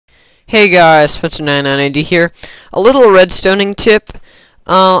Hey guys, Spencer9980 here. A little redstoning tip.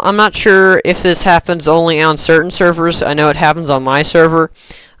 I'm not sure if this happens only on certain servers. I know it happens on my server.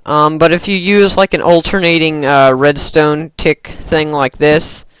 But if you use like an alternating redstone tick thing like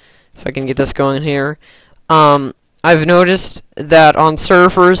this, if I can get this going here, I've noticed that on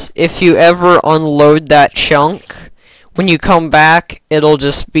servers, if you ever unload that chunk, when you come back, it'll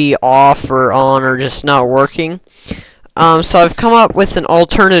just be off or on or just not working. So I've come up with an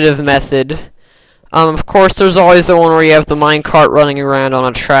alternative method. Of course, there's always the one where you have the minecart running around on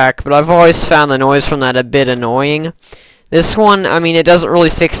a track, but I've always found the noise from that a bit annoying. This one, I mean, it doesn't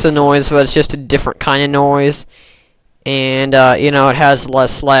really fix the noise, but it's just a different kind of noise. And, you know, it has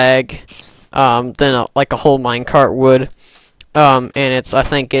less lag than like a whole minecart would. And I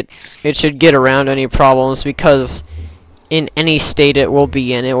think it should get around any problems, because in any state it will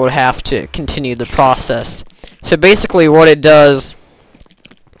be in, it would have to continue the process. So basically what it does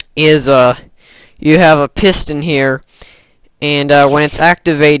is you have a piston here, and when it's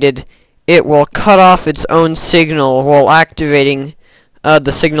activated, it will cut off its own signal while activating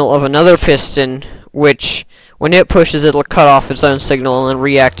the signal of another piston, which when it pushes, it'll cut off its own signal and then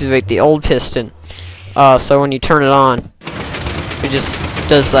reactivate the old piston. So when you turn it on, it just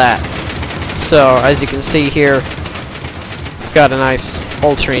does that. So as you can see here, we've got a nice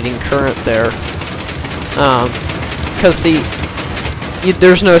alternating current there. Because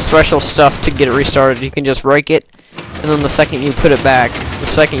there's no special stuff to get it restarted. You can just break it, and then the second you put it back, the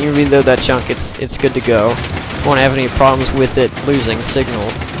second you reload that chunk, it's good to go. You won't have any problems with it losing signal.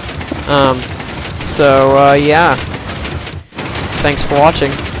 Yeah. Thanks for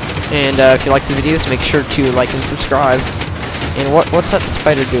watching, and if you like the videos, make sure to like and subscribe. And what's that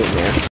spider doing there?